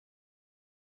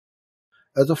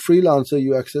As a freelancer,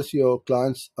 you access your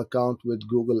client's account with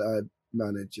Google Ad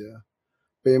Manager.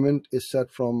 Payment is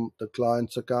set from the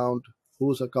client's account,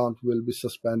 whose account will be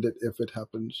suspended if it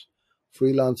happens.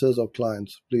 Freelancers or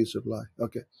clients, please reply.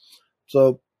 Okay.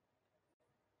 So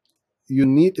you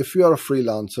need, if you are a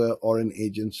freelancer or an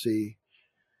agency,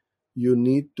 you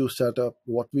need to set up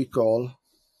what we call,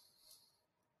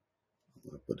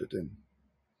 I'll put it in,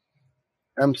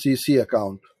 MCC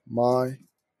account, My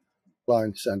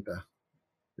Client Center.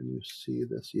 Can you see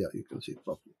this? Yeah, you can see it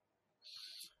properly.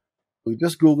 You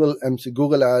just Google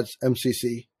Google Ads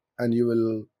MCC, and you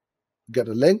will get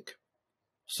a link,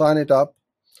 sign it up,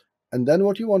 and then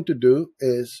what you want to do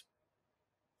is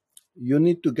you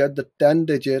need to get the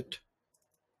 10-digit.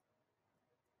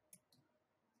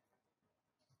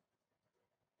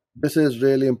 This is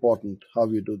really important how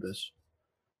you do this.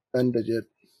 10-digit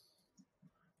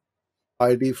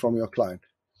ID from your client.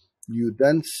 You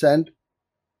then send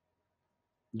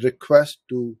request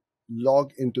to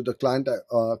log into the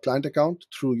client account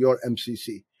through your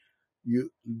MCC.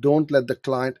 You don't let the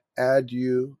client add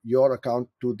your account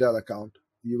to their account.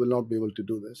 You will not be able to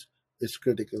do this. It's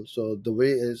critical. So the way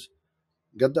is,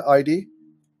 get the ID,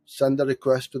 send the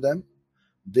request to them.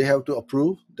 They have to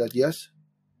approve that yes,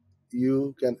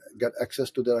 you can get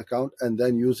access to their account, and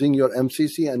then using your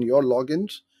MCC and your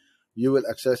logins, you will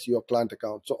access your client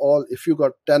account. So if you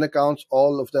got 10 accounts,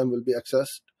 all of them will be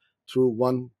accessed through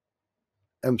one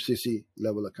MCC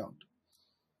level account.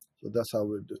 So that's how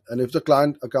we do it. And if the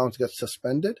client accounts get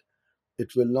suspended,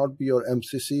 it will not be your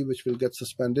MCC which will get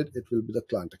suspended. It will be the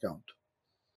client account.